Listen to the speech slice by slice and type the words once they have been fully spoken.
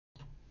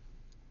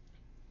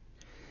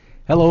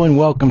Hello and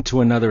welcome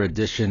to another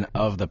edition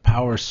of the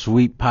Power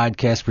Sweep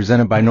podcast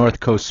presented by North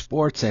Coast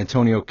Sports.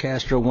 Antonio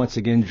Castro once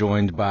again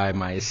joined by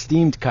my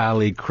esteemed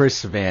colleague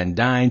Chris Van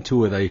Dyne,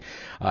 two of the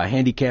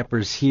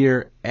handicappers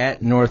here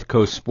at North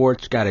Coast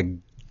Sports. Got a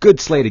good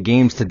slate of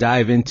games to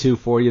dive into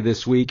for you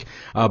this week.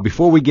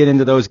 Before we get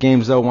into those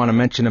games, though, I want to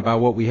mention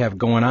about what we have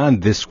going on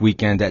this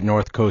weekend at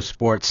North Coast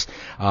Sports.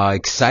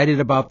 Excited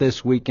about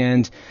this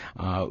weekend.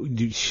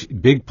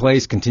 Big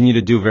plays continue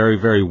to do very,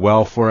 very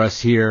well for us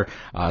here.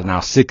 Now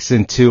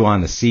 6-2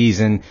 on the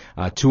season,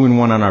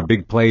 2-1 on our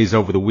big plays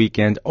over the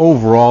weekend.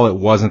 Overall, it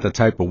wasn't the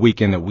type of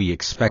weekend that we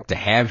expect to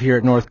have here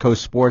at North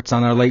Coast Sports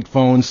on our late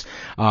phones.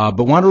 But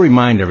want to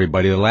remind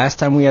everybody, the last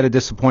time we had a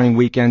disappointing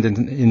weekend,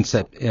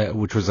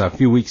 which was a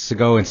few weeks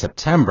ago in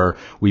September,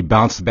 we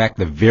bounced back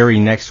the very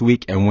next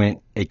week and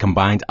went a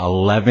combined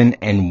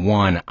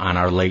 11-1 on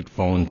our late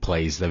phone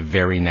plays the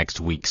very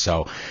next week.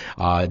 So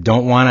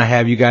don't want to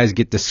have you guys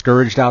get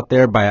discouraged out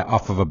there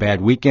off of a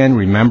bad weekend.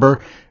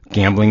 Remember,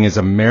 gambling is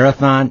a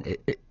marathon.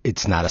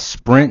 It's not a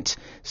sprint.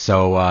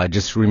 So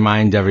just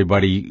remind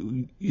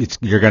everybody,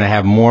 you're going to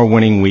have more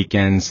winning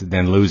weekends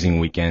than losing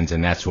weekends,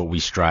 and that's what we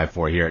strive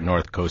for here at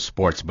North Coast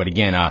Sports. But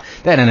again, that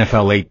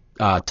NFL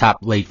top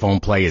late phone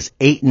play is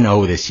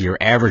 8-0 this year,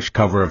 average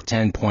cover of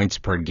 10 points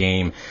per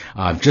game,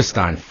 just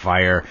on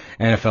fire.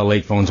 NFL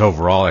late phones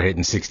overall are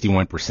hitting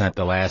 61%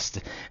 the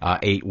last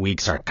 8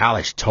 weeks. Our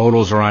college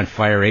totals are on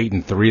fire,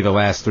 8-3 the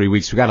last 3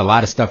 weeks. We got a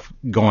lot of stuff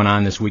going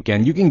on this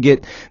weekend. You can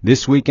get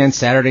this weekend,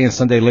 Saturday and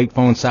Sunday late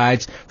phone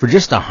sides for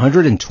just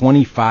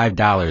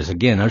 $125.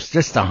 Again, that's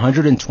just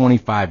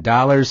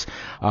 $125.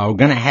 We're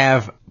going to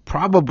have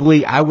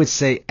probably, I would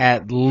say,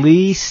 at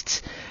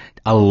least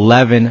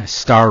 11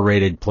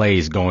 star-rated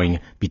plays going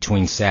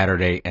between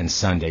Saturday and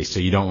Sunday, so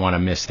you don't want to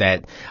miss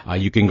that.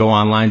 You can go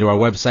online to our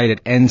website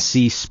at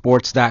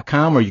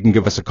ncsports.com, or you can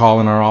give us a call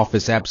in our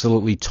office,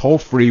 absolutely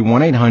toll-free,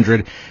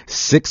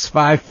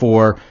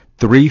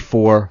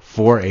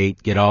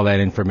 1-800-654-3448. Get all that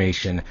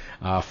information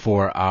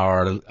for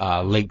our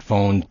late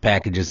phone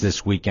packages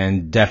this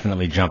weekend.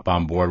 Definitely jump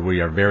on board. We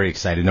are very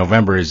excited.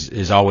 November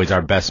is always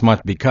our best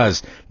month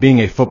because being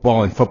a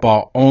football and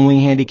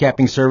football-only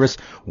handicapping service,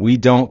 we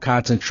don't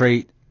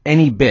concentrate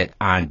any bit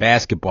on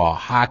basketball,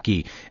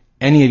 hockey,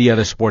 any of the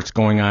other sports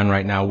going on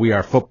right now. We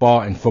are football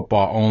and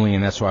football only,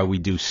 and that's why we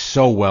do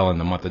so well in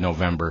the month of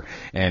November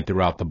and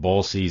throughout the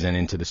bowl season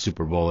into the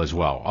Super Bowl as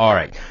well. All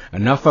right,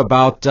 enough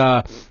about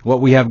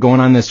what we have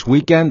going on this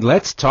weekend.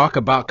 Let's talk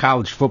about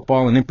college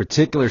football, and in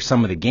particular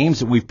some of the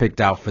games that we've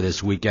picked out for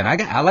this weekend.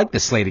 I like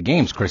the slate of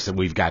games, Chris, that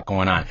we've got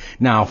going on.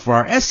 Now, for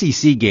our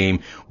SEC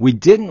game, we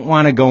didn't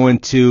want to go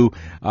into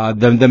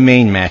the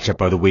main matchup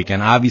of the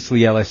weekend,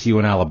 obviously LSU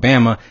and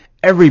Alabama.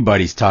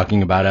 Everybody's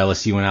talking about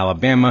LSU and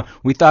Alabama.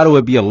 We thought it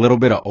would be a little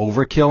bit of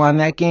overkill on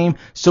that game,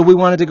 so we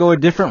wanted to go a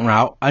different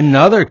route.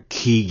 Another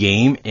key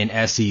game in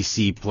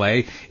SEC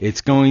play.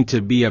 It's going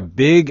to be a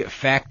big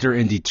factor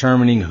in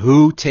determining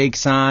who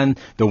takes on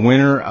the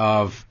winner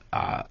of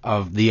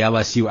the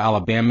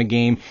LSU-Alabama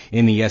game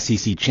in the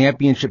SEC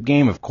championship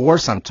game. Of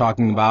course, I'm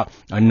talking about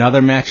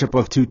another matchup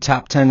of two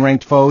top 10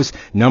 ranked foes.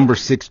 Number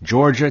 6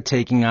 Georgia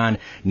taking on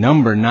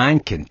number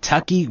 9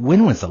 Kentucky.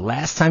 When was the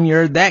last time you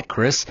heard that,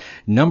 Chris?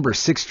 Number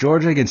 6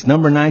 Georgia against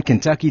number 9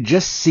 Kentucky.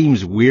 Just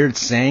seems weird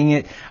saying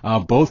it.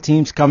 Both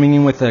teams coming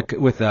in with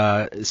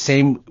a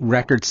same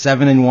record,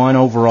 7-1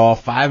 overall,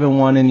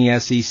 5-1 in the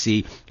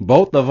SEC.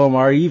 Both of them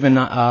are even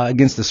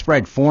against the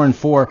spread,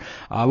 4-4.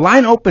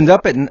 Line opened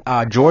up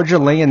at Georgia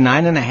laying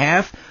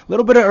 9.5. A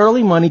little bit of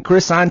early money,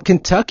 Chris, on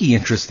Kentucky,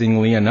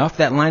 interestingly enough.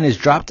 That line has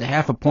dropped to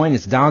half a point.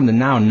 It's down to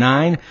now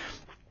 9.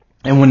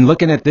 And when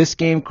looking at this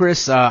game,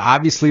 Chris,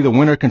 obviously the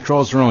winner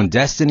controls her own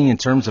destiny in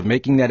terms of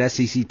making that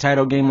SEC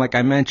title game, like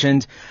I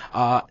mentioned.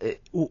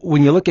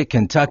 When you look at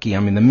Kentucky, I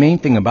mean, the main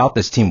thing about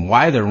this team,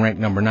 why they're ranked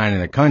number 9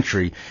 in the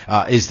country,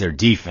 is their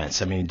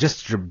defense. I mean,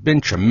 just been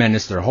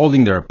tremendous. They're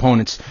holding their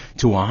opponents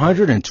to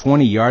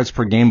 120 yards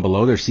per game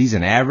below their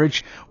season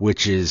average,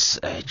 which is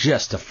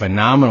just a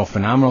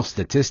phenomenal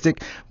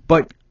statistic.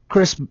 But,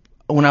 Chris,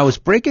 when I was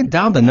breaking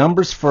down the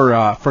numbers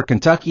for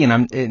Kentucky,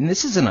 and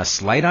this isn't a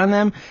slight on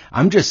them,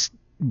 I'm just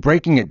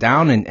breaking it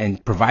down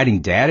and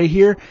providing data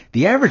here.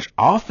 The average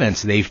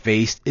offense they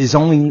faced is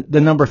only the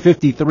number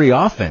 53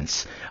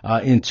 offense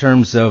in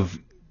terms of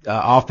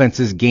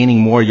offenses gaining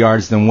more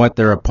yards than what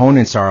their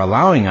opponents are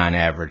allowing on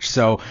average.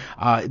 So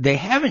they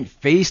haven't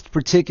faced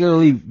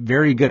particularly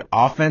very good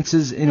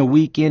offenses in a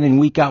week in and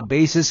week out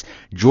basis.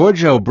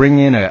 Georgia will bring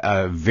in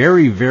a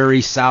very, very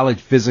solid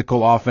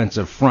physical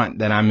offensive front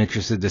that I'm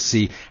interested to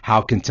see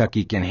how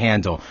Kentucky can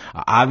handle.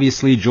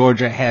 Obviously,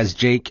 Georgia has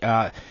Jake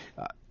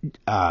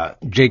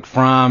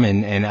Fromm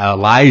and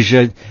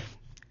Elijah,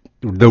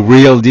 the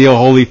real deal,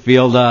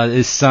 Holyfield,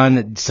 his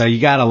son. So you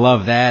gotta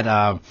love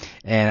that.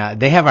 And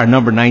they have our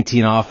number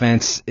 19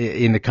 offense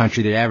in the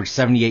country. They average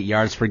 78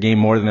 yards per game,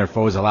 more than their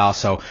foes allow.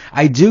 So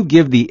I do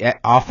give the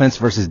offense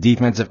versus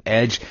defensive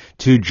edge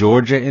to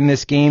Georgia in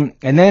this game.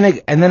 And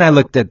then I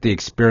looked at the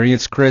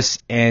experience, Chris,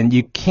 and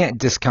you can't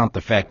discount the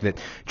fact that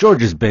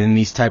Georgia's been in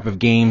these type of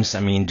games. I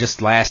mean,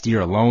 just last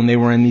year alone, they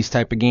were in these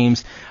type of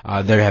games.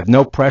 They have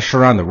no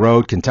pressure on the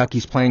road.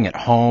 Kentucky's playing at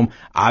home.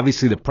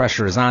 Obviously, the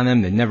pressure is on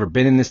them. They've never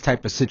been in this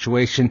type of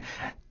situation.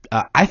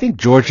 I think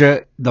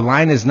Georgia, the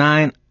line is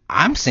 9.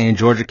 I'm saying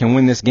Georgia can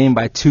win this game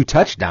by 2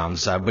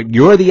 touchdowns. But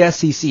you're the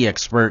SEC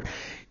expert.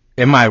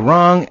 Am I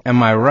wrong?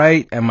 Am I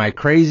right? Am I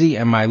crazy?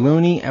 Am I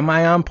loony? Am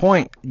I on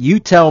point? You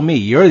tell me.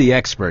 You're the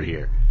expert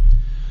here.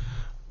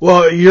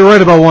 Well, you're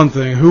right about one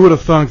thing. Who would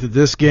have thunk that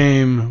this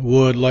game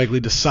would likely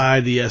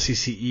decide the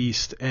SEC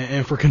East?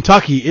 And for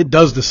Kentucky, it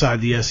does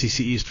decide the SEC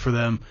East for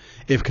them.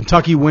 If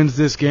Kentucky wins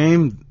this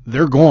game,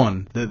 they're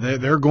gone.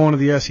 They're going to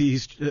the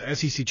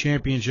SEC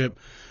championship,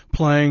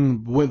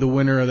 playing with the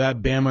winner of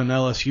that Bama and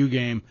LSU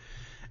game.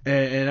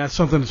 And that's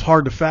something that's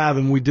hard to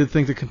fathom. We did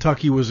think that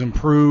Kentucky was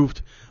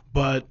improved,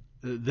 but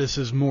this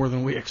is more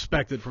than we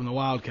expected from the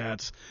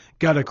Wildcats.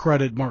 Got to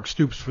credit Mark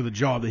Stoops for the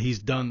job that he's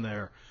done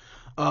there.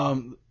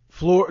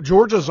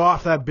 Georgia's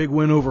off that big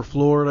win over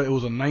Florida. It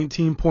was a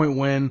 19-point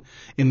win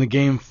in the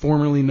game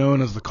formerly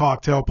known as the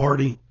Cocktail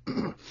Party.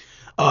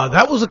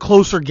 That was a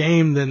closer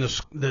game than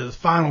the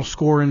final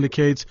score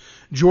indicates.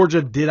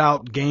 Georgia did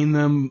outgain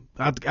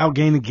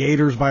the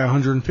Gators by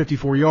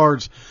 154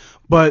 yards,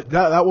 but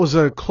that was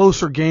a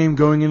closer game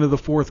going into the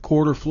fourth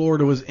quarter.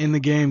 Florida was in the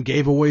game,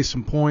 gave away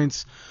some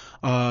points.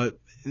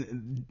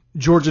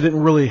 Georgia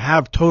didn't really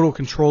have total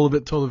control of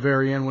it till the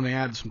very end when they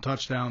added some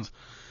touchdowns.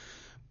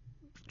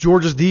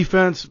 Georgia's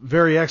defense,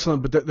 very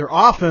excellent, but their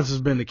offense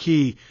has been the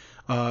key,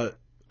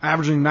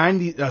 averaging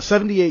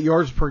 78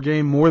 yards per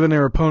game, more than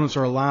their opponents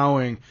are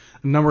allowing,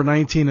 number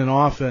 19 in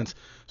offense.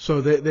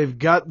 So they've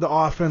got the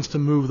offense to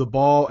move the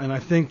ball, and I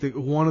think that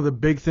one of the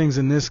big things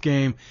in this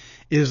game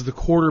is the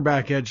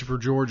quarterback edge for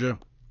Georgia.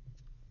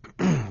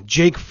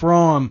 Jake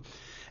Fromm,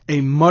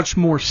 a much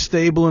more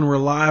stable and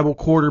reliable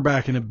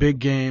quarterback in a big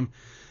game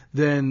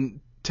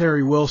than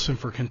Terry Wilson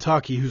for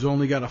Kentucky, who's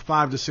only got a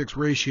 5-to-6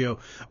 ratio.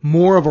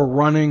 More of a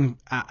running,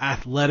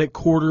 athletic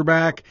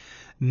quarterback,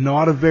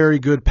 not a very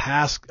good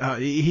pass.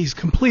 He's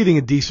completing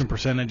a decent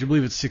percentage. I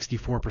believe it's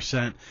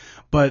 64%,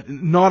 but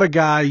not a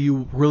guy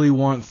you really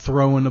want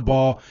throwing the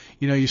ball.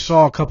 You know, you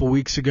saw a couple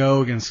weeks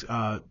ago against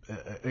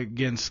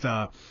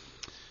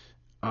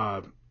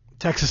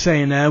Texas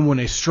A&M when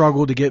they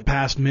struggled to get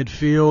past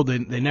midfield.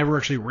 They never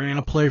actually ran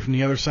a play from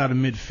the other side of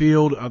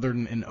midfield other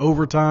than in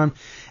overtime.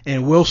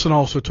 And Wilson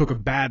also took a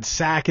bad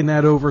sack in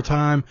that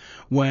overtime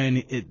when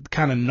it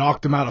kind of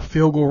knocked him out of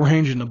field goal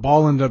range and the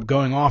ball ended up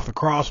going off the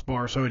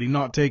crossbar. So had he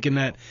not taken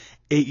that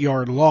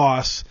 8-yard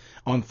loss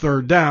on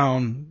third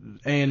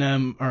down,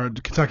 A&M or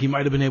Kentucky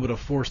might have been able to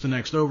force the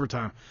next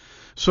overtime.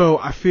 So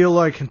I feel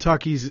like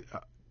Kentucky's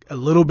a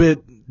little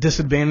bit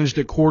disadvantaged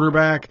at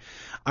quarterback.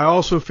 I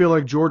also feel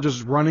like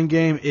Georgia's running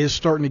game is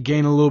starting to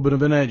gain a little bit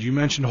of an edge. You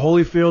mentioned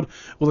Holyfield.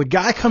 Well, the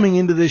guy coming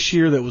into this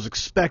year that was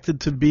expected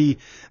to be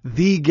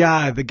the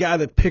guy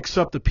that picks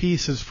up the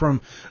pieces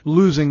from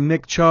losing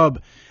Nick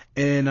Chubb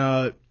and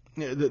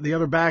the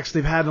other backs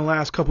they've had in the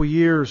last couple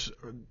years,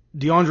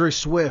 DeAndre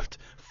Swift,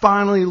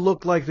 finally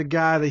looked like the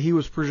guy that he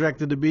was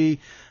projected to be,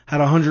 had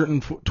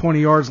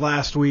 120 yards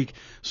last week.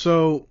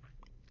 So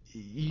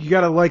you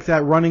got to like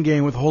that running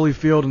game with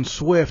Holyfield and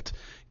Swift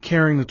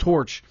carrying the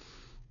torch.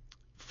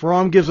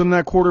 Fromm gives them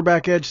that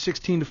quarterback edge,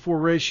 16-to-4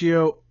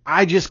 ratio.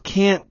 I just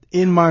can't,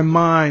 in my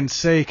mind,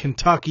 say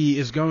Kentucky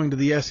is going to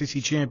the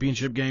SEC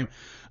championship game.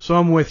 So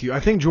I'm with you. I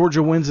think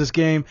Georgia wins this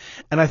game,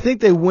 and I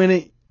think they win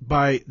it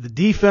by the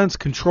defense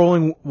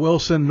controlling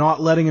Wilson,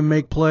 not letting him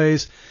make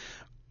plays.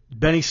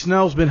 Benny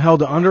Snell's been held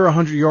to under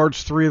 100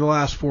 yards 3 of the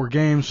last 4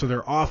 games, so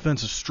their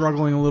offense is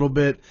struggling a little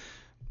bit.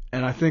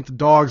 And I think the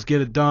Dogs get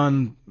it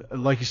done,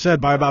 like you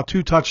said, by about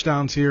 2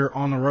 touchdowns here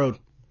on the road.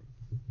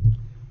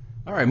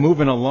 All right,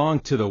 moving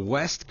along to the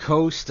West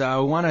Coast, we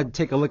want to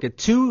take a look at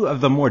 2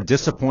 of the more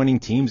disappointing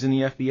teams in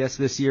the FBS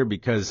this year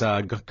because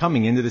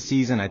coming into the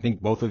season, I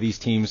think both of these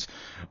teams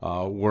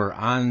were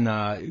on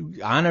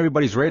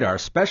everybody's radar,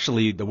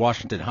 especially the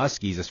Washington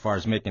Huskies as far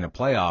as making a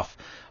playoff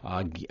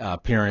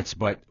appearance.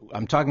 But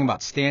I'm talking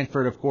about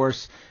Stanford, of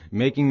course,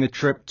 making the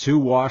trip to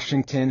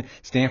Washington.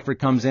 Stanford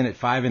comes in at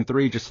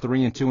 5-3, just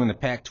 3-2 in the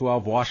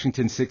Pac-12.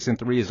 Washington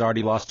 6-3 has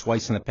already lost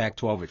twice in the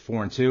Pac-12 at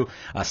 4-2.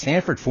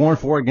 Stanford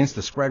 4-4 against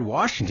the spread.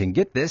 Washington,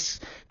 get this,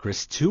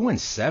 Chris,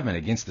 2-7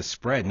 against the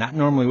spread. Not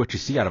normally what you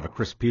see out of a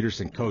Chris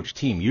Peterson coach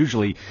team.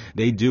 Usually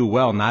they do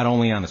well not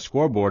only on the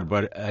scoreboard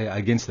but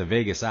against the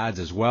Vegas odds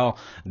as well.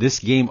 This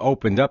game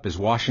opened up as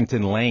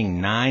Washington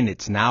laying 9.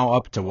 It's now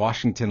up to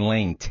Washington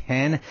laying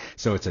 10.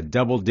 So it's a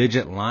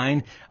double-digit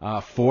line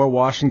for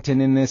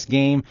Washington in this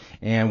game.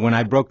 And when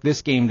I broke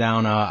this game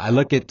down, I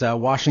look at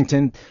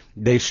Washington.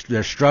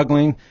 They're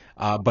struggling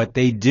But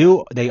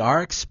they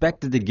are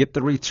expected to get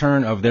the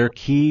return of their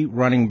key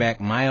running back,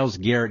 Myles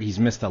Garrett. He's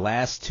missed the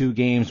last 2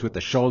 games with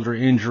a shoulder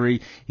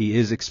injury. He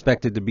is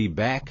expected to be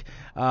back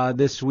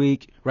this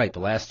week. Right,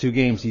 the last 2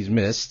 games he's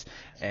missed.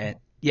 And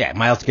yeah,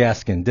 Myles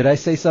Gaskin. Did I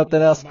say something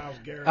else? Myles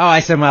Garrett. Oh, I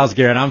said Myles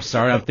Garrett. I'm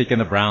sorry. I'm thinking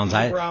the Browns.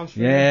 Browns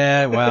fan.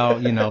 Yeah, well,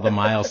 the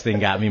Myles thing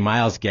got me.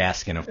 Myles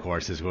Gaskin, of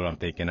course, is what I'm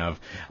thinking of.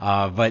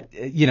 But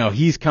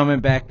he's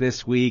coming back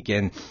this week,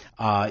 and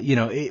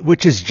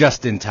which is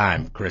just in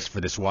time, Chris, for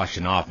this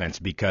Washington offense,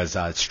 because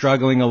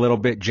struggling a little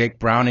bit. Jake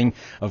Browning,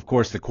 of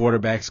course, the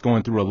quarterback's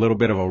going through a little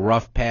bit of a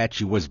rough patch.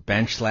 He was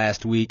benched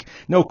last week.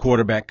 No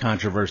quarterback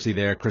controversy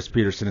there. Chris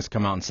Peterson has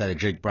come out and said that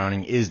Jake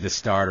Browning is the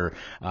starter.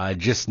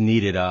 Just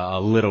needed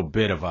a little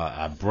bit of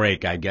a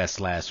break, I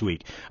guess, last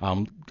week.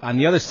 On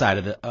the other side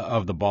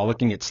of the ball,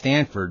 looking at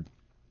Stanford,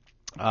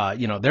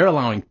 they're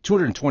allowing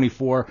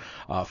 224,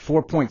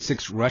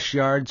 4.6 rush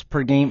yards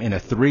per game in a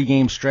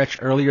 3-game stretch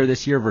earlier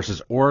this year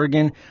versus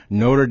Oregon,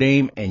 Notre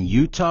Dame, and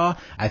Utah.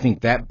 I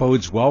think that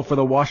bodes well for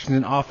the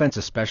Washington offense,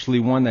 especially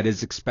one that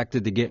is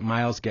expected to get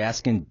Myles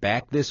Gaskin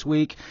back this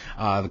week.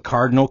 The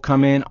Cardinal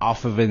come in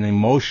off of an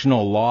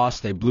emotional loss.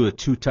 They blew a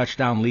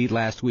 2-touchdown lead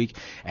last week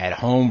at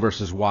home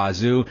versus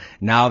Wazoo.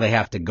 Now they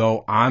have to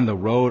go on the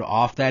road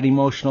off that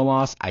emotional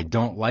loss. I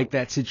don't like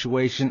that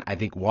situation. I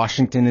think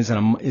Washington is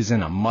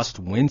in a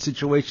must-win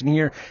situation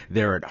here.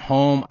 They're at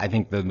home. I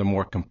think they're the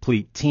more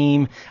complete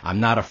team. I'm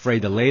not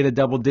afraid to lay the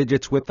double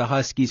digits with the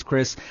Huskies,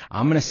 Chris.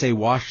 I'm going to say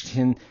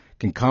Washington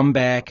can come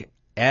back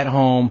at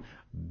home,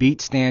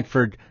 beat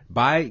Stanford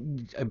by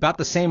about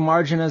the same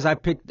margin as I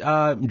picked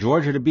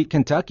Georgia to beat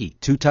Kentucky,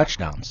 2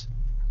 touchdowns.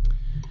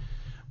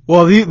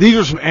 Well, these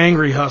are some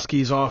angry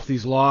Huskies off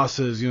these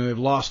losses. They've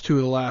lost 2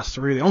 of the last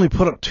 3. They only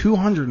put up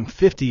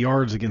 250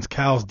 yards against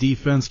Cal's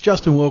defense.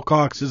 Justin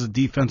Wilcox is a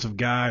defensive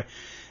guy,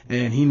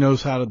 and he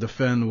knows how to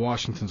defend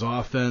Washington's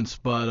offense,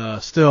 but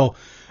still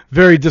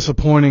very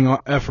disappointing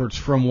efforts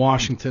from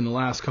Washington the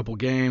last couple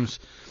games.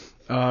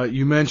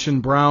 You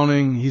mentioned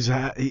Browning. He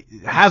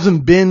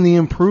hasn't been the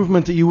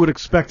improvement that you would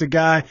expect a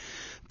guy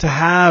to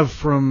have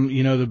from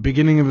the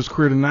beginning of his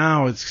career to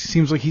now. It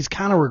seems like he's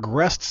kind of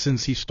regressed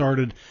since he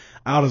started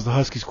out as the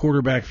Huskies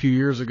quarterback a few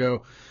years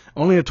ago.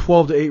 Only a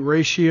 12-to-8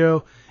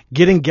 ratio.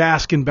 Getting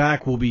Gaskin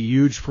back will be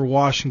huge for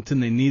Washington.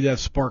 They need that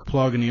spark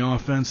plug in the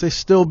offense. They've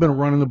still been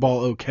running the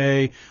ball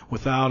okay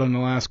without him the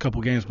last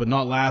couple games, but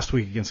not last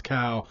week against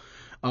Cal.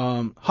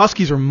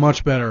 Huskies are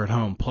much better at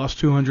home, plus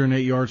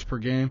 208 yards per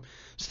game.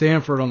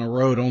 Stanford on the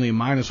road only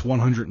minus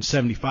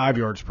 175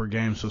 yards per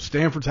game. So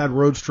Stanford's had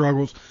road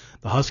struggles.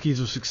 The Huskies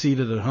have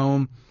succeeded at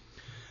home.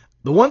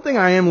 The one thing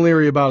I am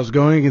leery about is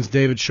going against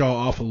David Shaw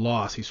off a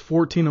loss. He's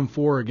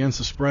 14-4 against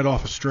the spread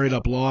off a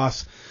straight-up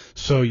loss.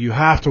 So you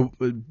have to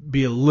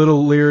be a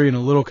little leery and a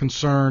little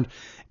concerned.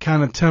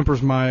 Kind of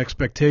tempers my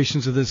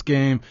expectations of this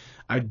game.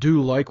 I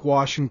do like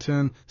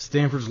Washington.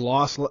 Stanford's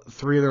lost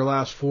 3 of their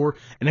last 4,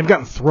 and they've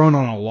gotten thrown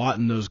on a lot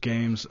in those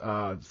games.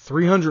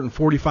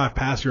 345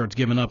 pass yards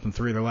given up in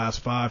 3 of their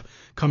last 5,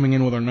 coming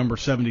in with our number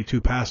 72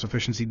 pass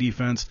efficiency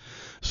defense.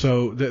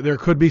 So there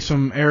could be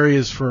some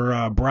areas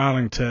for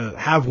Browning to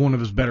have one of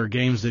his better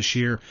games this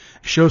year,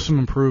 show some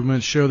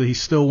improvements, show that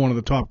he's still one of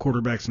the top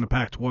quarterbacks in the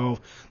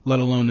Pac-12, let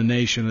alone the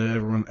nation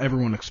that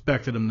everyone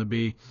expected him to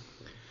be.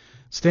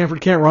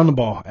 Stanford can't run the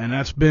ball, and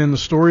that's been the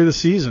story of the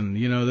season.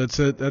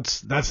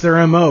 That's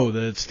their MO.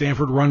 The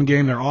Stanford run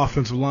game, their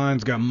offensive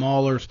line's got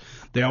maulers.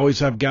 They always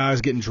have guys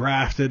getting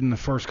drafted in the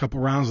first couple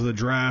rounds of the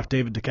draft,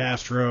 David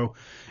DeCastro,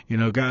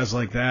 guys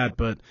like that.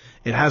 But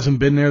it hasn't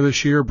been there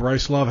this year.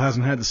 Bryce Love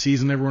hasn't had the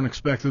season everyone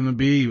expected him to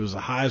be. He was a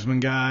Heisman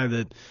guy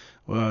that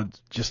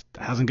just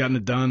hasn't gotten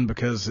it done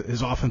because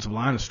his offensive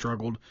line has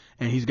struggled,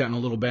 and he's gotten a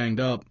little banged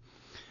up.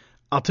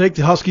 I'll take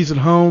the Huskies at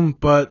home,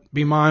 but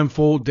be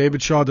mindful.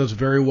 David Shaw does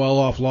very well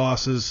off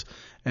losses,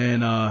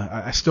 and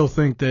I still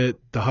think that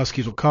the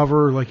Huskies will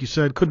cover, like you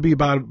said. Could be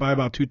by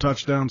about 2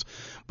 touchdowns,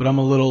 but I'm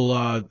a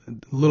little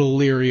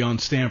leery on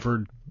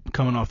Stanford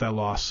coming off that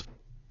loss.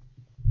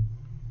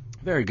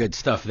 Very good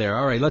stuff there.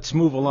 All right, let's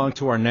move along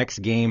to our next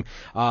game.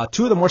 2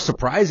 of the more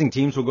surprising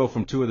teams will go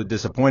from 2 of the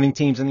disappointing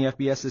teams in the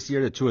FBS this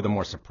year to 2 of the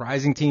more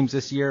surprising teams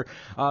this year.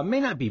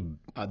 May not be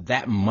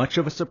that much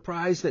of a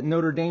surprise that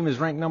Notre Dame is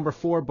ranked number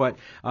 4, but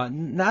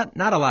not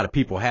a lot of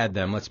people had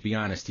them, let's be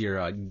honest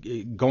here,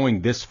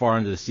 going this far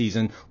into the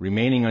season,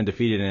 remaining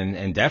undefeated,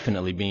 and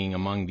definitely being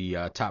among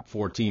the top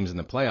 4 teams in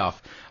the playoff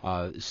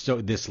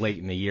so this late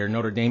in the year.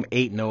 Notre Dame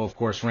 8-0, of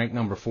course, ranked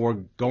number 4,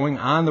 going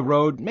on the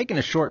road, making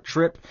a short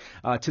trip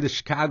to the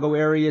Chicago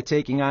area,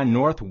 taking on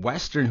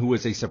Northwestern, who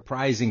was a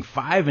surprising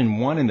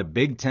 5-1 in the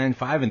Big Ten,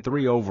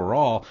 5-3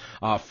 overall,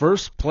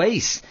 first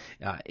place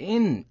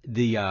in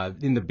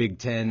the Big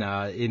Ten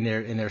in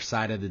their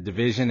side of the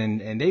division,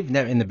 and they've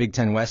never in the Big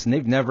Ten West, and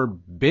they've never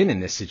been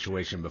in this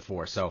situation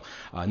before. So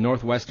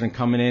Northwestern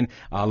coming in,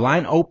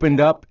 line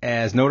opened up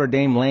as Notre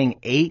Dame laying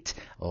 8.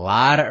 A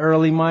lot of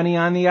early money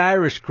on the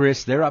Irish,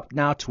 Chris. They're up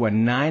now to a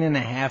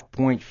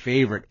 9.5-point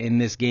favorite in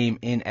this game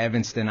in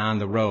Evanston on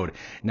the road.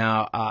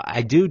 Now,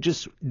 I do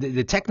just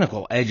the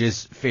technical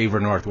edges favor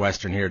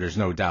Northwestern here. There's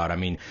no doubt. I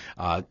mean,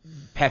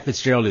 Pat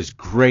Fitzgerald is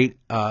great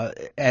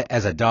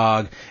as a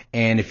dog,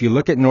 and if you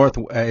look at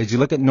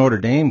Notre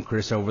Dame,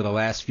 Chris, over the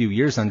last few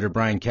years under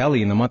Brian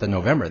Kelly in the month of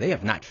November, they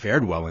have not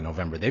fared well in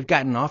November. They've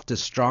gotten off to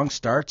strong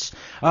starts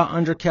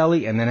under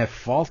Kelly, and then have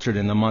faltered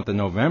in the month of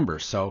November.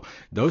 So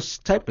those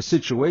type of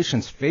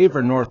situations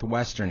favor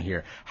Northwestern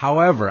here.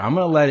 However, I'm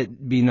going to let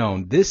it be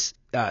known this.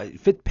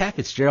 Pat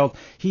Fitzgerald,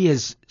 he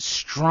has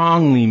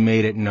strongly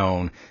made it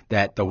known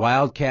that the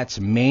Wildcats'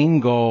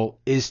 main goal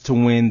is to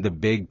win the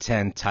Big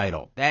Ten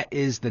title. That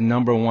is the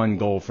number one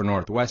goal for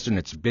Northwestern.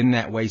 It's been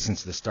that way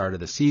since the start of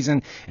the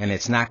season, and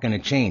it's not going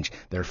to change.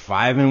 They're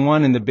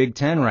 5-1 in the Big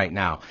Ten right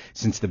now.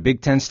 Since the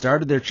Big Ten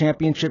started their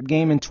championship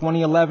game in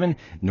 2011,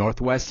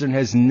 Northwestern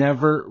has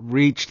never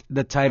reached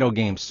the title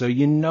game. So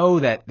you know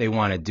that they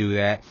want to do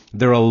that.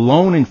 They're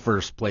alone in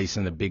first place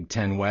in the Big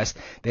Ten West.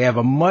 They have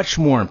a much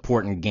more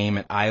important game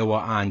at Iowa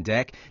on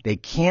deck. They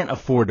can't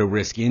afford to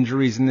risk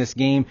injuries in this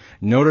game.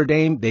 Notre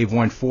Dame, they've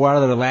won 4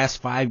 out of their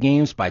last 5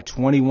 games by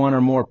 21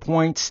 or more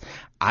points.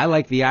 I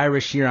like the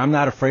Irish here. I'm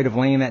not afraid of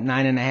laying that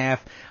 9.5.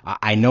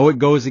 I know it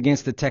goes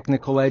against the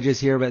technical edges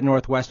here that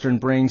Northwestern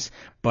brings,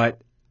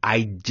 but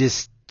I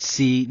just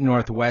see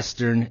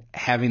Northwestern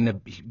having the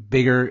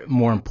bigger,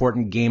 more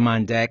important game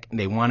on deck.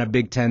 They want a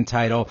Big Ten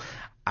title.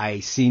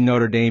 I see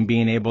Notre Dame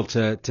being able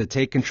to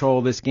take control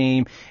of this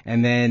game.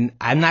 And then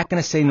I'm not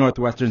going to say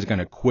Northwestern's going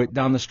to quit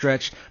down the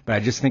stretch, but I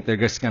just think they're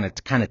just going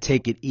to kind of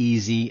take it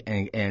easy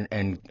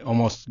and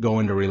almost go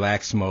into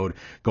relaxed mode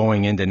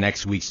going into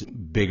next week's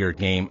bigger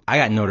game. I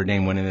got Notre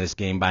Dame winning this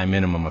game by a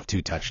minimum of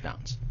 2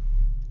 touchdowns.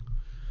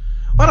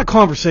 I had a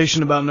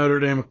conversation about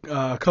Notre Dame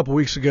a couple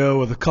weeks ago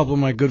with a couple of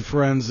my good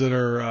friends that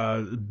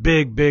are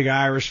big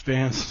Irish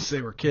fans since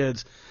they were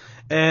kids.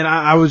 And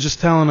I was just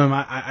telling them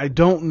I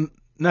don't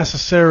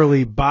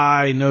necessarily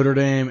buy Notre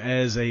Dame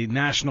as a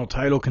national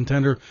title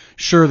contender.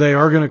 Sure, they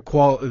are going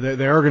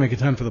to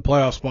contend for the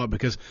playoff spot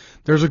because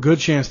there's a good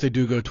chance they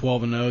do go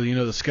 12-0. You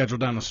know, the schedule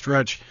down the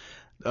stretch.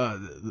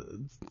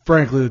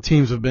 Frankly, the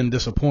teams have been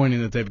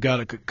disappointing that they've got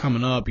it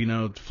coming up. You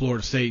know,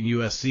 Florida State and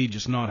USC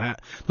just not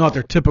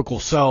their typical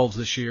selves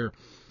this year.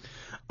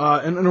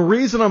 And the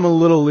reason I'm a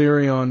little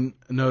leery on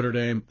Notre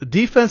Dame, the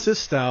defense is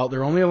stout.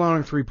 They're only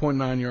allowing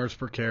 3.9 yards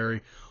per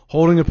carry,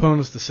 holding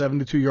opponents to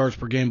 72 yards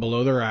per game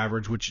below their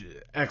average, which is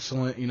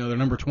excellent. You know, they're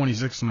number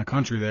 26 in the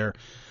country there.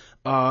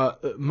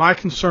 My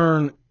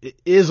concern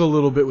is a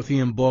little bit with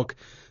Ian Book,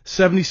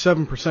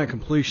 77%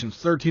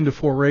 completions,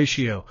 13-4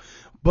 ratio.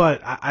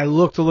 But I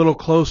looked a little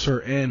closer,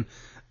 and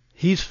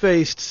he's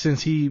faced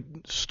since he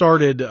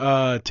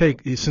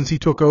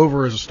took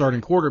over as a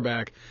starting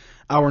quarterback,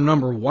 our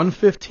number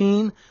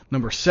 115,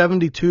 number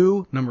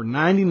 72, number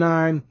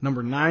 99,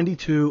 number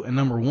 92, and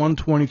number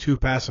 122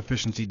 pass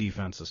efficiency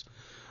defenses.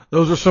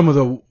 Those are some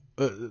of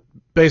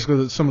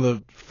some of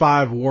the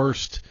 5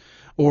 worst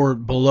or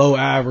below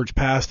average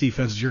pass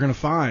defenses you're going to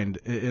find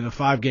in a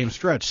 5-game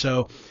stretch.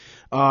 So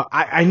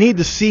I need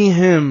to see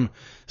him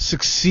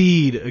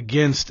succeed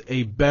against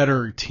a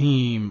better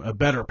team, a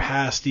better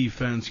pass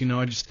defense. You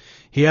know,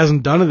 he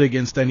hasn't done it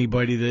against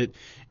anybody that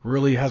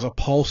really has a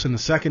pulse in the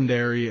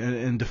secondary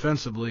and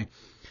defensively.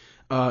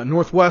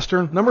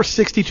 Northwestern, number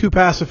 62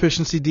 pass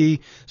efficiency D,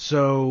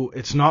 so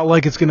it's not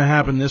like it's going to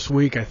happen this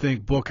week. I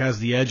think Book has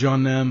the edge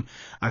on them.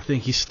 I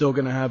think he's still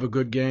going to have a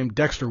good game.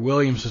 Dexter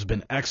Williams has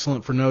been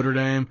excellent for Notre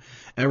Dame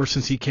ever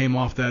since he came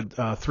off that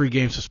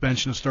 3-game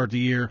suspension to start the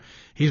year.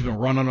 He's been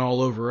running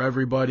all over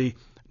everybody.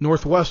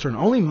 Northwestern,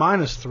 only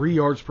minus 3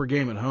 yards per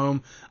game at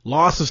home.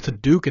 Losses to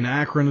Duke and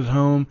Akron at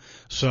home.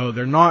 So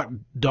they're not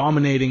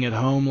dominating at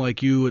home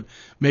like you would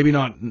maybe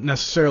not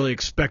necessarily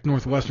expect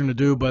Northwestern to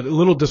do, but a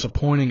little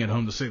disappointing at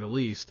home to say the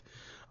least.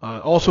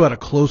 Also had a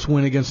close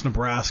win against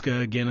Nebraska.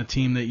 Again, a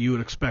team that you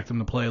would expect them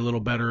to play a little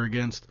better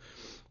against.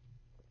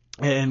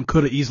 And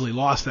could have easily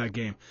lost that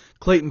game.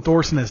 Clayton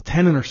Thorson has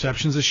 10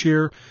 interceptions this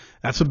year.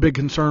 That's a big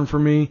concern for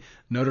me.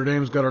 Notre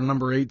Dame's got our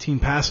number 18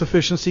 pass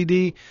efficiency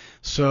D,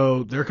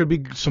 so there could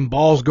be some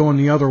balls going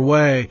the other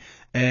way.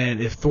 And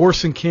if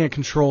Thorson can't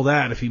control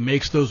that, if he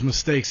makes those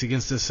mistakes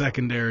against his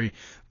secondary,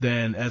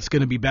 then that's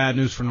going to be bad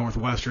news for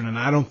Northwestern. And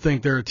I don't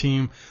think they're a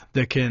team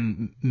that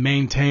can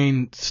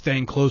maintain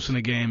staying close in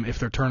a game if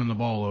they're turning the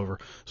ball over.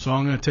 So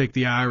I'm going to take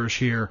the Irish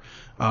here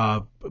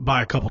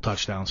by a couple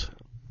touchdowns.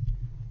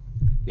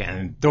 Yeah,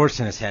 and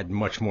Thorson has had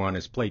much more on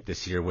his plate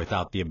this year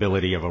without the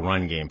ability of a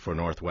run game for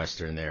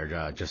Northwestern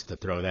there, just to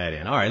throw that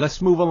in. All right,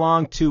 let's move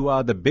along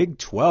to the Big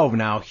 12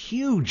 now.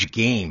 Huge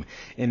game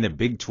in the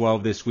Big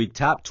 12 this week.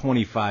 Top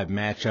 25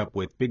 matchup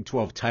with Big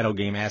 12 title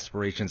game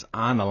aspirations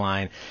on the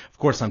line. Of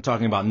course, I'm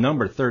talking about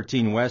number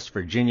 13 West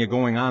Virginia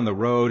going on the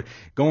road,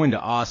 going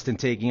to Austin,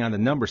 taking on the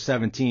number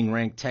 17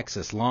 ranked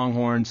Texas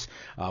Longhorns.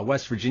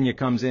 West Virginia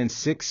comes in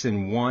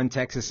 6-1.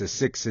 Texas is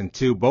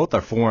 6-2. Both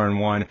are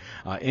 4-1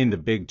 in the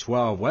Big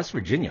 12. West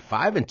Virginia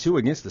 5-2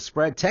 against the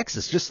spread.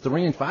 Texas just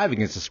 3-5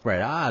 against the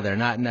spread. They're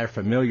not in their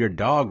familiar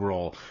dog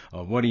roll.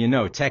 What do you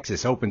know?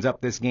 Texas opens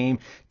up this game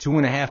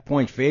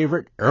 2.5-point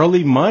favorite.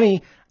 Early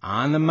money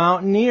on the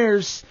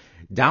Mountaineers,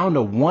 down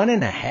to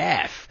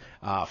 1.5.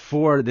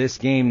 For this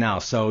game now.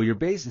 So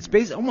it's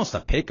basically almost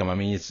a pick 'em. I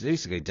mean, it's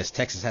basically just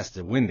Texas has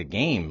to win the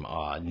game,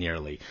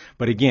 nearly.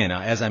 But again,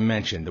 as I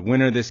mentioned, the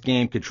winner of this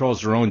game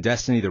controls their own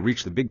destiny to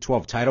reach the Big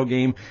 12 title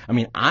game. I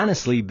mean,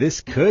 honestly,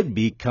 this could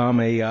become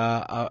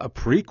a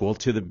prequel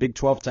to the Big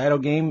 12 title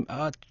game,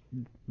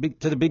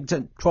 to the Big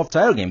 12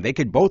 title game. They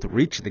could both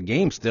reach the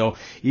game still,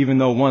 even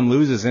though one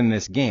loses in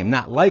this game.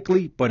 Not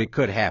likely, but it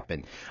could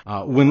happen.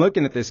 When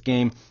looking at this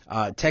game,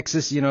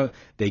 Texas,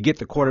 they get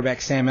the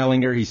quarterback, Sam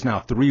Ehlinger. He's now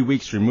 3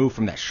 weeks removed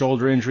from that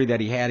shoulder injury that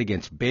he had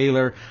against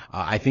Baylor.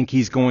 I think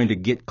he's going to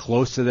get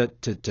close to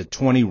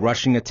 20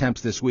 rushing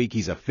attempts this week.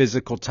 He's a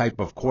physical type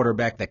of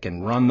quarterback that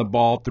can run the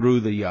ball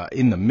through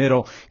in the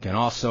middle, can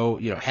also,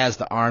 has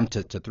the arm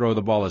to throw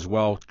the ball as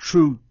well.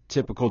 True,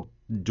 typical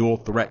dual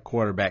threat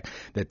quarterback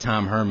that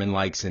Tom Herman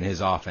likes in his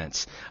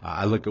offense.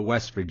 I look at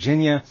West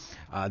Virginia.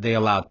 They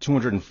allowed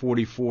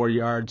 244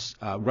 yards,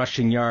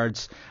 rushing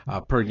yards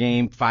per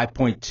game,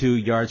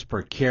 5.2 yards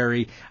per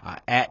carry.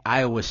 At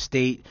Iowa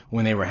State,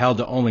 when they were held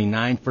to only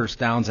 9 first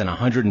downs and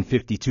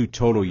 152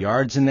 total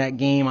yards in that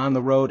game on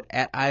the road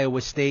at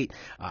Iowa State.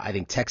 I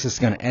think Texas is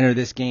going to enter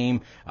this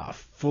game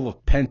full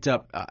of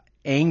pent-up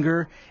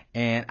anger.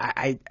 And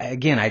I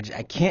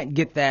can't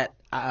get that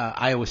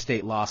Iowa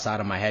State loss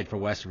out of my head for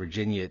West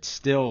Virginia. It's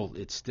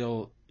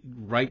still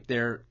right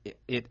there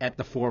at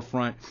the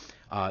forefront.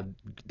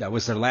 That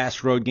was their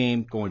last road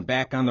game, going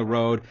back on the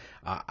road.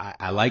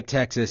 I like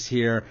Texas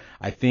here.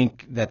 I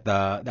think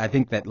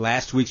that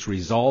last week's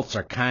results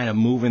are kind of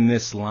moving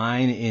this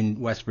line in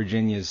West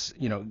Virginia's,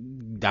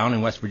 down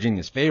in West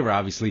Virginia's favor,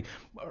 obviously.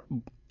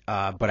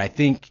 But I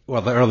think,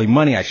 the early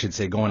money, I should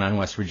say, going on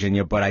West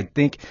Virginia. But I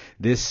think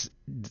this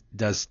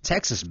does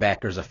Texas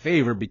backers a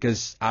favor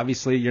because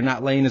obviously you're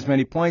not laying as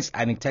many points.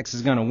 I think Texas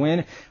is going to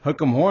win.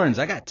 Hook 'em horns.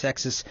 I got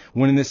Texas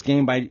winning this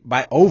game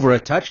by over a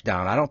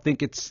touchdown. I don't think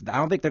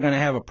they're going to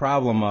have a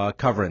problem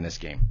covering this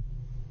game.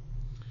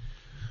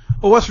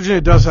 Well, West Virginia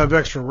does have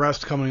extra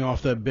rest coming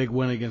off that big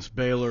win against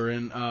Baylor,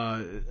 and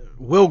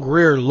Will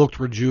Grier looked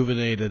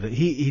rejuvenated.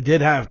 He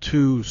did have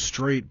 2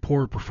 straight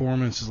poor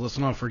performances. Let's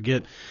not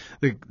forget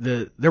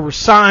there were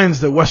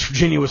signs that West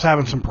Virginia was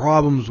having some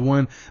problems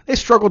when they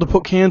struggled to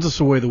put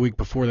Kansas away the week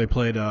before they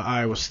played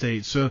Iowa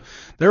State. So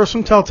there were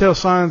some telltale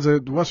signs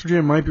that West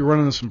Virginia might be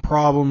running into some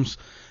problems,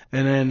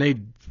 and then they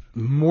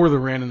more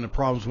than ran into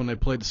problems when they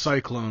played the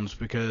Cyclones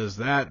because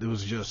that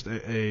was just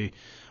a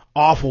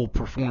awful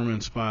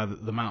performance by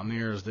the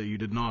Mountaineers that you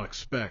did not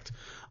expect.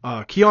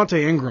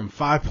 Keontae Ingram,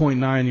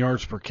 5.9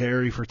 yards per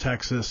carry for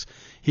Texas.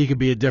 He could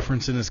be a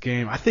difference in this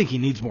game. I think he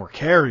needs more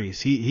carries.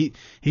 He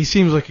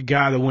seems like a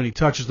guy that when he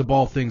touches the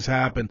ball, things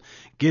happen.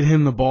 Get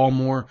him the ball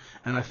more,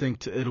 and I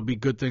think it'll be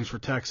good things for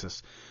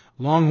Texas.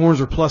 Longhorns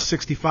are plus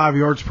 65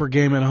 yards per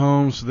game at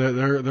home, so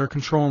they're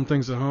controlling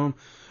things at home.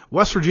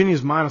 West Virginia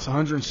is minus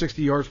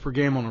 160 yards per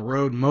game on the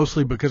road,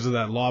 mostly because of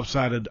that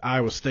lopsided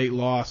Iowa State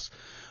loss.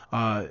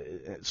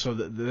 So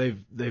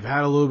they've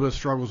had a little bit of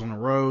struggles on the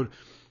road.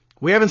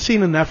 We haven't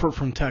seen an effort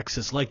from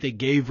Texas like they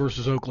gave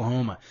versus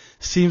Oklahoma.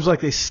 Seems like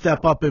they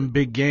step up in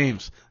big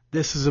games.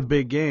 This is a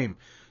big game.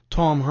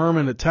 Tom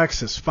Herman at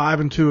Texas,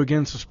 5-2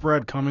 against the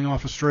spread, coming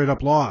off a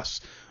straight-up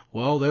loss.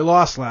 Well, they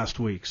lost last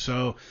week,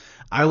 so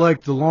I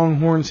like the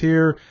Longhorns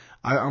here.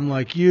 I'm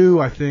like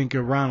you. I think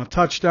around a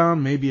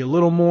touchdown, maybe a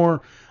little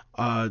more.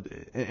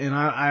 And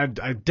I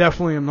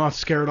definitely am not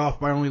scared off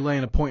by only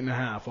laying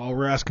 1.5. All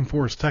we're asking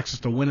for is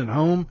Texas to win at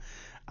home.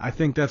 I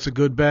think that's a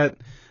good bet.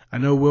 I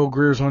know Will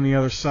Grier's on the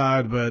other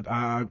side, but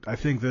I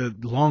think the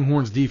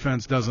Longhorns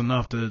defense does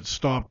enough to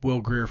stop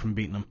Will Grier from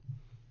beating them.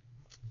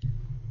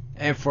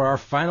 And for our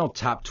final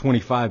top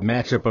 25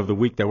 matchup of the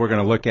week that we're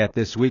going to look at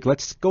this week,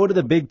 let's go to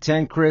the Big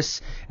Ten,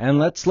 Chris, and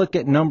let's look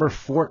at number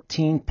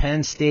 14,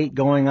 Penn State,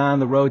 going on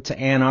the road to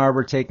Ann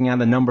Arbor, taking on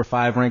the number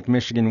 5 ranked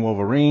Michigan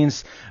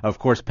Wolverines. Of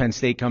course, Penn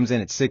State comes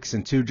in at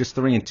 6-2, just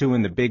 3-2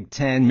 in the Big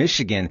Ten.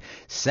 Michigan,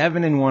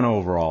 7-1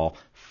 overall,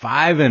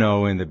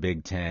 5-0 in the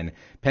Big Ten.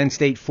 Penn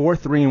State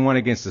 4-3-1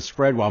 against the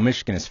spread, while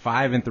Michigan is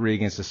 5-3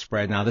 against the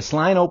spread. Now, this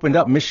line opened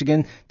up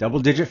Michigan,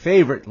 double-digit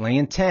favorite,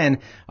 laying 10,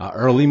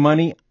 early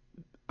money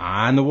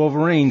on the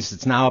Wolverines.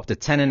 It's now up to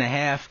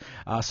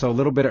 10.5, so a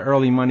little bit of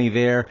early money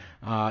there.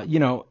 I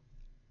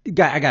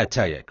got to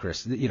tell you,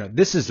 Chris,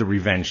 this is the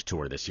revenge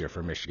tour this year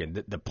for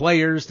Michigan. The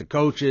players, the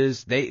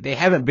coaches, they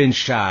haven't been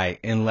shy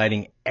in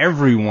letting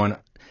everyone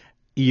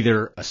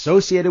either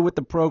associated with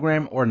the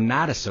program or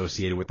not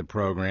associated with the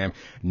program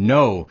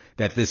know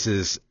that this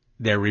is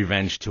their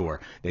revenge tour.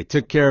 They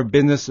took care of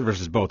business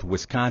versus both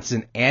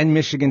Wisconsin and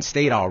Michigan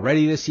State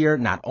already this year,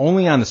 not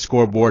only on the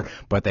scoreboard,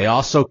 but they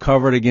also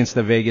covered against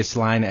the Vegas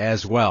line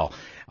as well.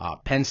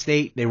 Penn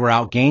State, they were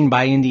outgained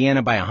by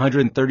Indiana by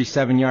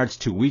 137 yards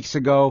 2 weeks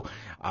ago.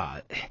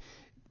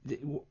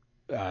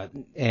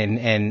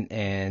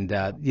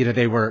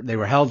 they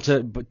were held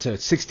to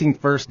 16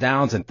 first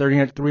downs and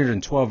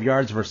 312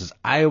 yards versus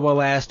Iowa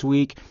last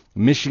week.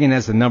 Michigan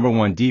has the number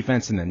one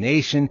defense in the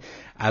nation.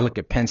 I look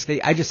at Penn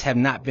State. I just have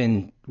not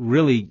been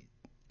really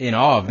in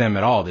awe of them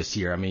at all this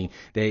year. I mean,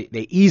 they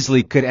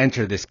easily could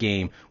enter this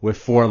game with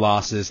 4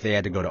 losses. They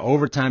had to go to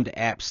overtime to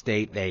App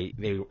State.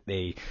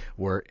 They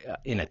were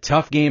in a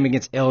tough game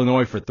against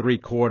Illinois for 3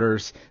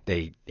 quarters.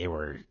 They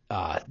were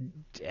at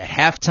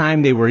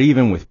halftime. They were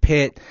even with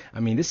Pitt. I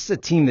mean, this is a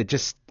team that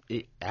just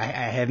I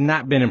have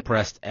not been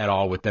impressed at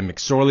all with them.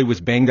 McSorley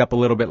was banged up a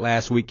little bit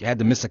last week. Had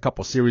to miss a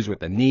couple series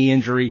with a knee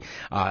injury.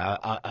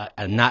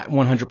 A not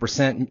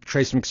 100%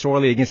 Trace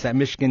McSorley against that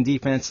Michigan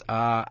defense.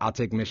 I'll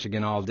take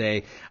Michigan all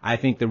day. I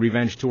think the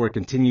revenge tour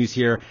continues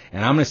here,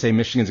 and I'm going to say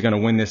Michigan's going to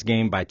win this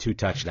game by 2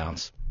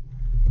 touchdowns.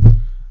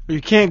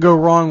 You can't go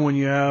wrong when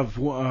you have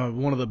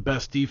one of the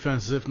best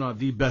defenses, if not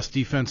the best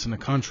defense in the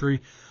country,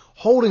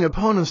 holding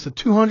opponents to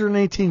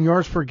 218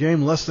 yards per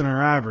game, less than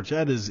our average.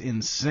 That is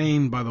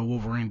insane by the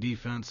Wolverine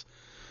defense.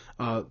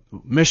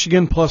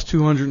 Michigan plus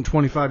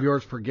 225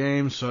 yards per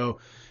game. So,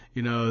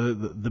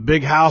 the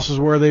big house is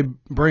where they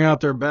bring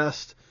out their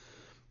best.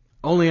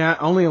 Only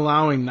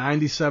allowing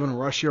 97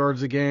 rush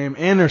yards a game,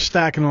 and they're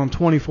stacking on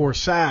 24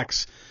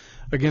 sacks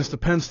against the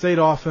Penn State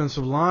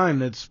offensive line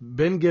that's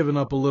been given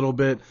up a little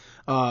bit.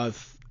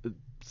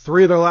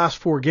 3 of their last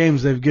 4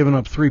 games, they've given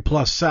up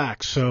 3+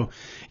 sacks. So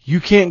you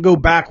can't go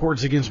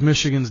backwards against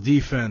Michigan's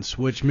defense,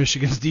 which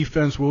Michigan's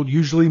defense will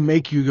usually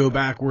make you go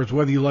backwards,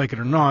 whether you like it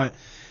or not.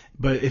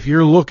 But if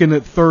you're looking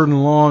at 3rd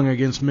and long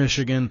against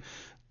Michigan,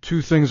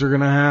 2 things are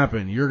going to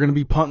happen. You're going to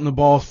be punting the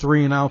ball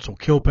 3 and outs will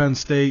kill Penn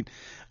State,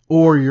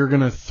 or you're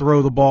going to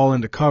throw the ball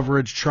into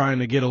coverage trying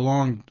to get a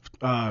long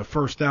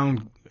first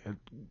down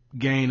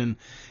gain, and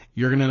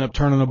you're going to end up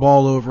turning the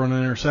ball over on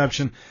an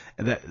interception.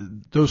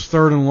 Those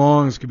 3rd and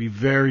longs could be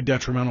very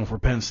detrimental for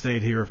Penn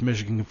State here if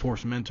Michigan can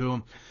force them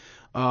into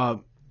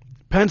them.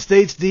 Penn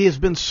State's D has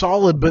been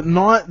solid, but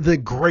not the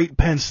great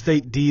Penn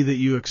State D that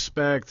you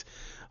expect.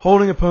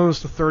 Holding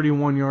opponents to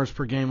 31 yards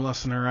per game,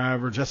 less than their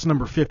average. That's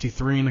number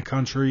 53 in the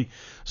country.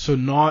 So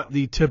not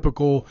the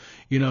typical,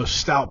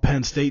 stout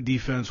Penn State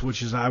defense,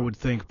 which is, I would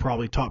think,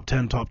 probably top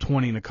 10, top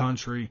 20 in the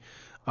country.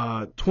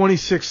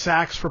 26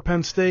 sacks for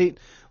Penn State,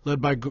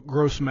 led by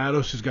Gross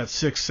Matos, who's got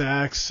 6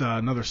 sacks,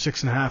 another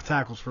 6.5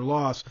 tackles for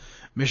loss.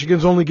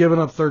 Michigan's only given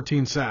up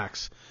 13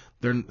 sacks.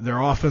 Their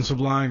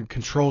offensive line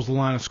controls the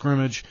line of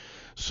scrimmage.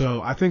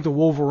 So I think the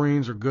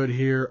Wolverines are good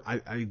here.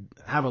 I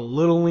have a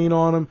little lean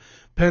on them.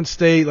 Penn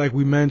State, like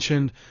we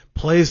mentioned,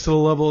 plays to the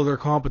level of their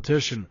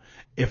competition.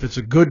 If it's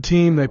a good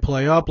team, they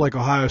play up like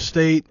Ohio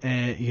State,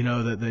 and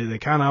that they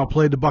kind of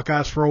outplayed the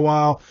Buckeyes for a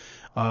while,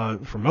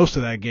 for most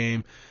of that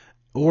game.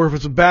 Or if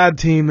it's a bad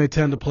team, they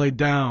tend to play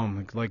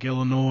down, like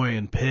Illinois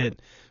and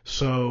Pitt.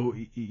 So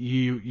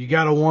you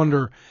got to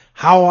wonder,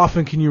 how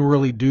often can you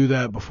really do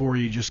that before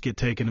you just get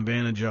taken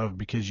advantage of,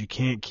 because you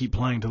can't keep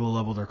playing to the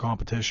level of their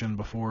competition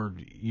before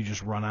you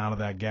just run out of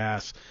that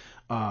gas.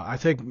 I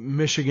take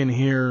Michigan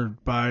here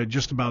by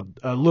just about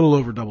a little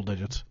over double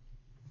digits.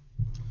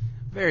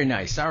 Very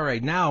nice. All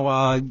right,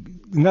 now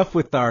enough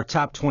with our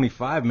top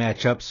 25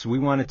 matchups. We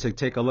wanted to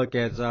take a look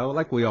at,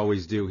 like we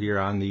always do here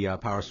on the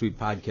Power Sweep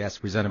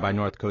podcast presented by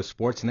North Coast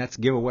Sports, and that's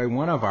give away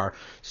one of our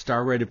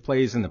star-rated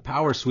plays in the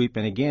Power Sweep.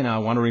 And again, I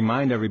want to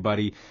remind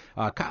everybody,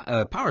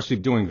 Power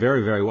Sweep doing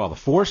very, very well. The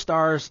 4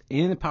 stars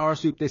in the Power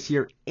Sweep this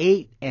year,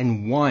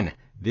 8-1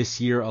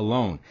 this year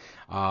alone.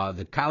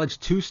 The college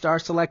 2-star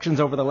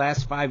selections over the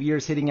last 5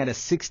 years hitting at a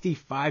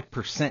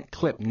 65%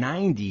 clip,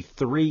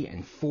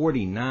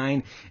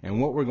 93-49.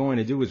 And what we're going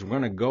to do is we're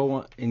going to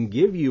go and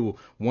give you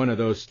one of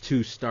those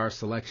 2-star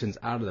selections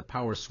out of the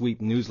Power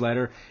Sweep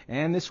newsletter.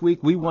 And this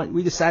week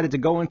we decided to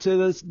go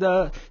into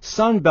the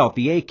Sun Belt,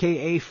 the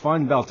AKA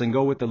Fun Belt, and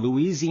go with the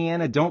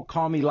Louisiana Don't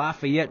Call Me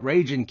Lafayette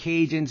Ragin'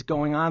 Cajuns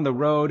going on the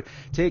road,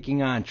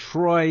 taking on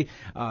Troy,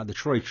 the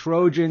Troy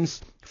Trojans.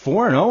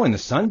 4-0 in the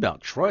Sun Belt.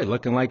 Troy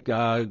looking like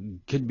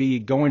could be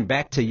going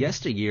back to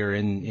yesteryear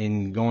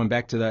and going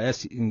back to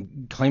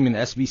claiming the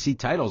SBC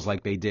titles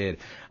like they did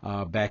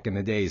back in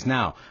the days.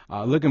 Now,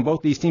 looking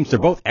both these teams, they're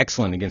both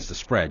excellent against the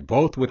spread,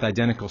 both with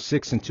identical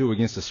 6-2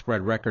 against the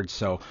spread records.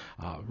 So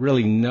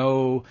really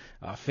no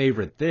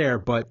favorite there,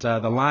 but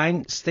the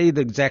line stayed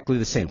exactly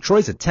the same.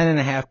 Troy's a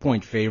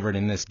 10.5-point favorite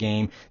in this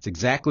game. It's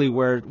exactly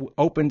where it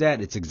opened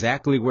at. It's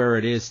exactly where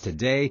it is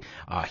today.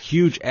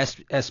 Huge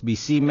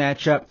SBC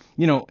matchup.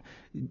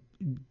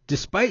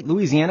 Despite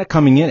Louisiana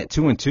coming in at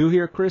 2-2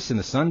 here, Chris, in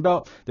the Sun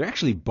Belt, they're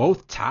actually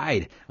both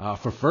tied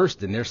for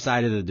first in their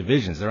side of the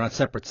divisions. They're on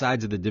separate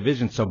sides of the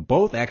division, so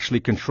both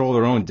actually control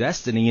their own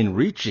destiny in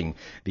reaching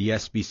the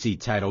SBC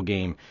title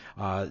game.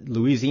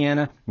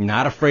 Louisiana,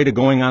 not afraid of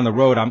going on the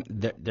road.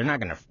 They're not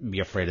going to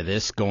be afraid of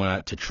this going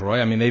out to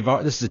Troy. I mean,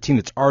 this is a team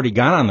that's already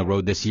gone on the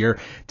road this year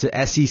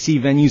to SEC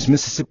venues,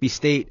 Mississippi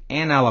State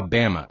and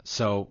Alabama.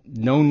 So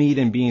no need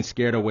in being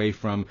scared away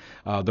from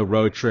the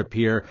road trip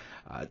here.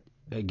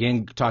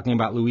 again, talking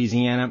about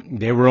Louisiana,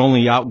 they were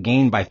only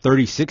outgained by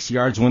 36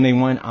 yards when they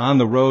went on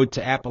the road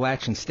to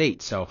Appalachian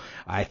State. So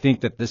I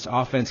think that this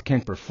offense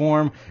can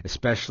perform,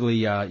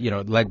 especially,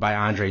 led by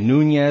Andre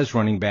Nunez,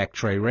 running back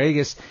Trey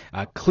Regis.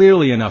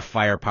 Clearly enough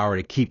firepower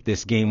to keep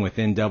this game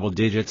within double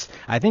digits.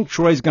 I think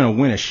Troy's going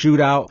to win a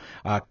shootout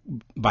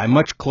by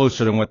much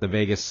closer than what the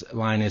Vegas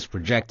line is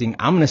projecting.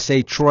 I'm going to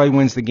say Troy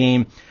wins the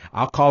game.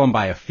 I'll call them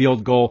by a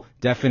field goal.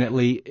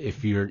 Definitely,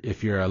 if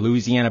you're a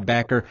Louisiana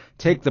backer,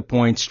 take the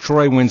points.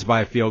 Troy wins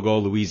by a field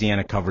goal.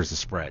 Louisiana covers the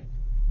spread.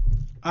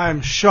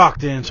 I'm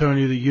shocked,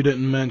 Antonio, that you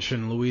didn't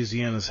mention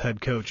Louisiana's head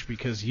coach,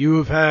 because you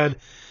have had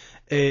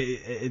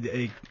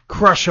a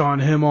crush on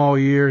him all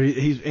year.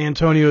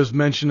 Antonio has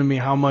mentioned to me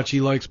how much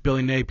he likes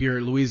Billy Napier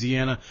at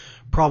Louisiana,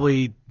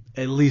 probably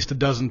at least a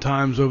dozen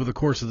times over the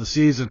course of the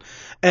season,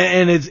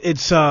 and it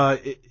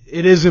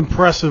is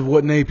impressive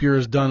what Napier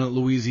has done at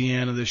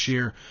Louisiana this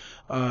year,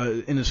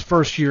 in his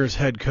first year as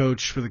head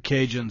coach for the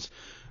Cajuns,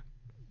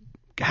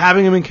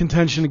 having him in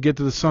contention to get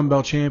to the Sun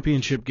Belt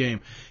Championship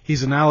game.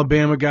 He's an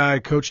Alabama guy,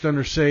 coached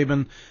under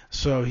Saban,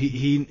 so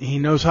he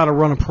knows how to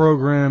run a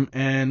program,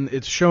 and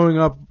it's showing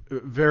up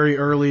very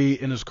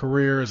early in his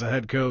career as a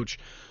head coach.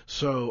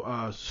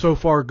 So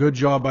far, good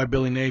job by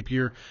Billy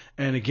Napier.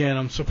 And again,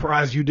 I'm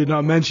surprised you did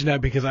not mention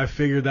that, because I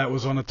figured that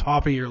was on the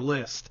top of your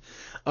list.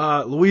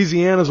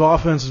 Louisiana's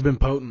offense has been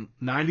potent.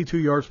 92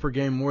 yards per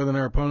game, more than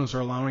their opponents are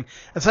allowing.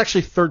 That's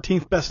actually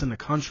 13th best in the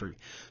country.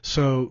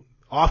 So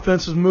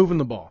offense is moving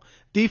the ball.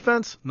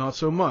 Defense, not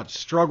so much.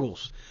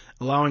 Struggles,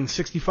 allowing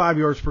 65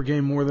 yards per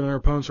game, more than their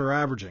opponents are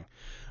averaging.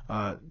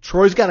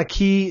 Troy's got a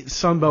key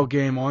Sun Belt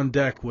game on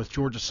deck with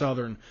Georgia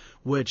Southern,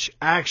 which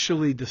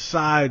actually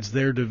decides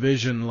their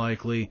division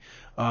likely.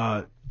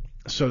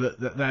 So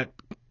that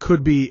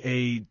could be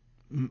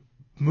a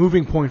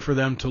moving point for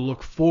them to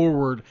look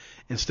forward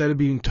instead of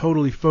being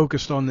totally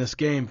focused on this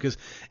game, because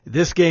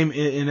this game,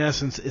 in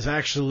essence, is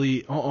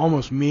actually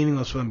almost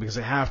meaningless for them, because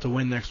they have to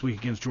win next week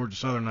against Georgia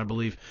Southern, I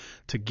believe,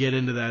 to get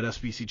into that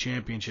SBC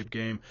championship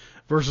game,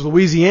 versus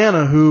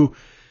Louisiana, who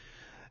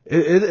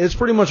it's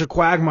pretty much a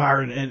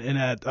quagmire in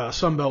that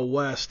Sun Belt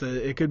West.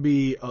 It could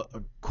be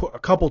a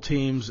couple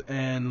teams,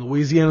 and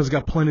Louisiana's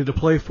got plenty to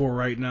play for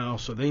right now,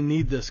 so they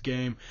need this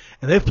game.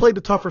 And they've played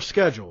the tougher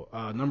schedule.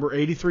 Number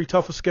 83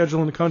 toughest schedule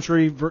in the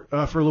country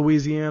for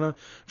Louisiana.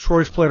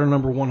 Troy's played our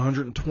number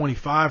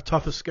 125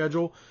 toughest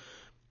schedule.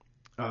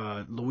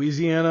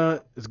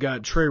 Louisiana has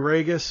got Trey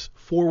Regis,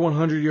 4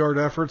 100-yard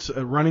efforts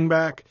at running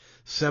back,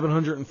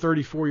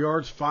 734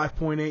 yards,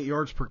 5.8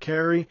 yards per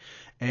carry.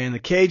 And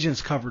the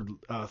Cajuns covered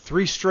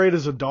 3 straight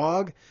as a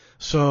dog.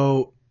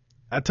 So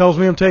that tells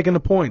me I'm taking the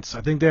points.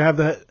 I think they have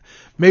that,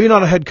 maybe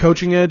not a head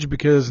coaching edge,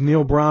 because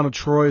Neil Brown of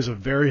Troy is a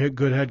very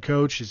good head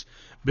coach. He's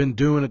been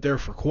doing it there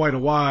for quite a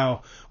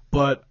while.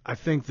 But I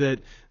think that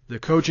the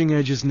coaching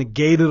edge is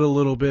negated a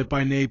little bit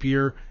by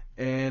Napier,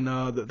 and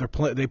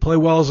they play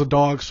well as a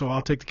dog, so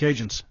I'll take the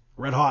Cajuns.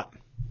 Red hot.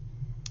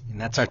 And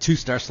that's our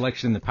 2-star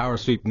selection in the Power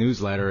Sweep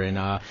newsletter.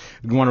 And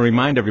we want to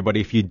remind everybody,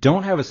 if you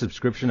don't have a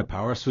subscription to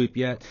Power Sweep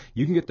yet,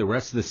 you can get the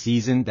rest of the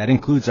season. That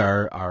includes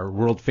our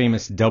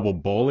world-famous double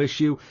bowl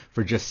issue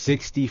for just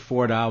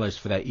 $64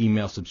 for that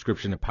email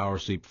subscription to Power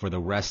Sweep for the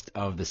rest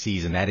of the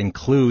season. That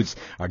includes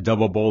our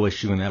double bowl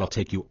issue, and that'll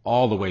take you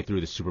all the way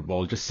through the Super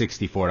Bowl. Just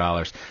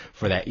 $64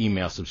 for that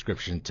email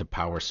subscription to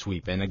Power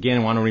Sweep. And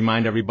again, I want to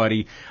remind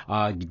everybody,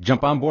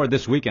 jump on board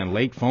this weekend.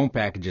 Late phone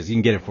packages. You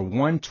can get it for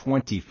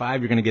 $125.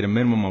 You're going to get a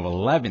minimum of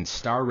 11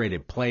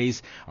 star-rated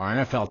plays. Our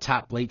NFL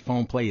top late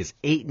phone play is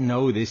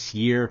 8-0 this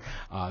year.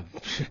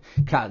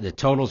 The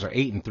totals are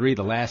 8-3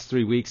 the last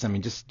 3 weeks. I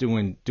mean, just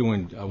doing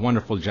a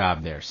wonderful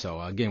job there.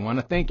 So again, want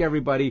to thank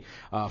everybody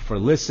for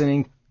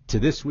listening to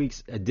this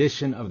week's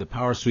edition of the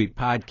Power Sweep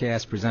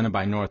podcast presented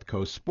by North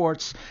Coast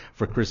Sports.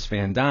 For Chris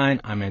Van Dyne,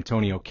 I'm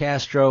Antonio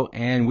Castro,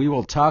 and we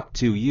will talk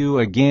to you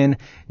again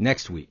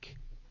next week.